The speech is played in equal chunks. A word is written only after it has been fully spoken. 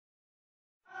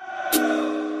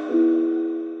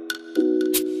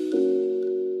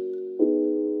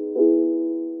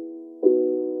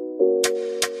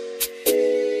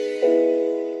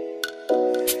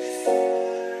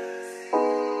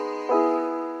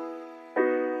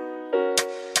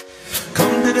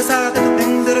to decide that the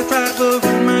things that I tried for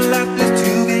in my life is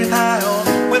to get high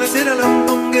on. When I sit alone,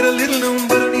 don't get a little known,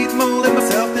 but I need more than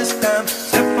myself this time.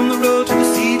 Step from the road to the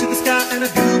sea to the sky, and I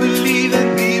do believe that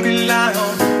we rely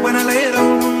on. When I lay it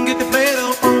on, don't get to play it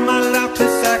on, all my life to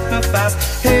sacrifice.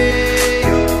 Hey,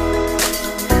 oh,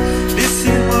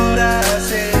 listen what I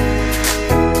say.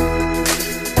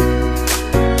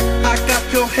 I got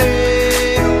your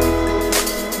hey,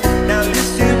 oh, now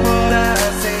listen what I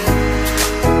say.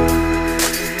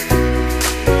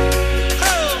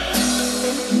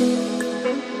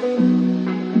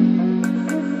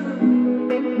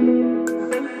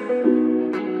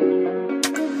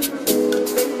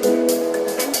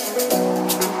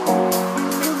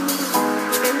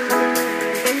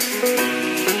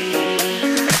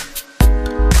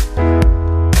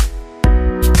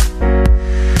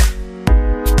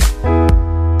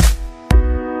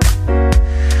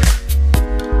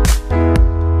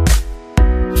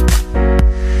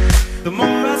 The more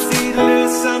I see, the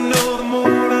less I know, the more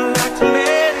I like to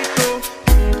let it go.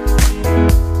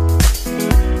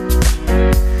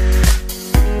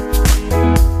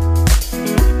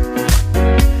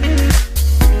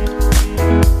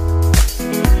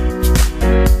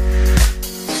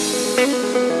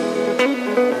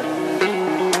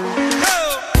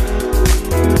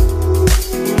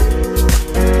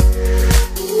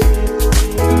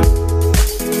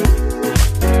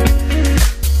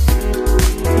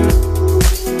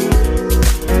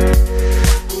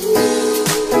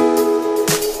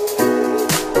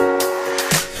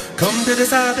 Come to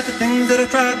decide that the things that I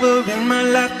tried were in my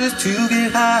life just to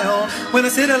get high on. When I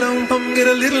sit alone, don't get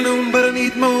a little known, but I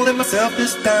need more than myself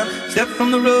this time. Step from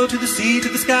the road to the sea to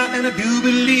the sky, and I do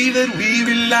believe that we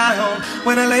rely on.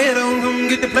 When I lay it on, don't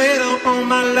get to play it on, all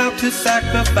my life to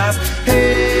sacrifice.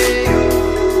 Hey.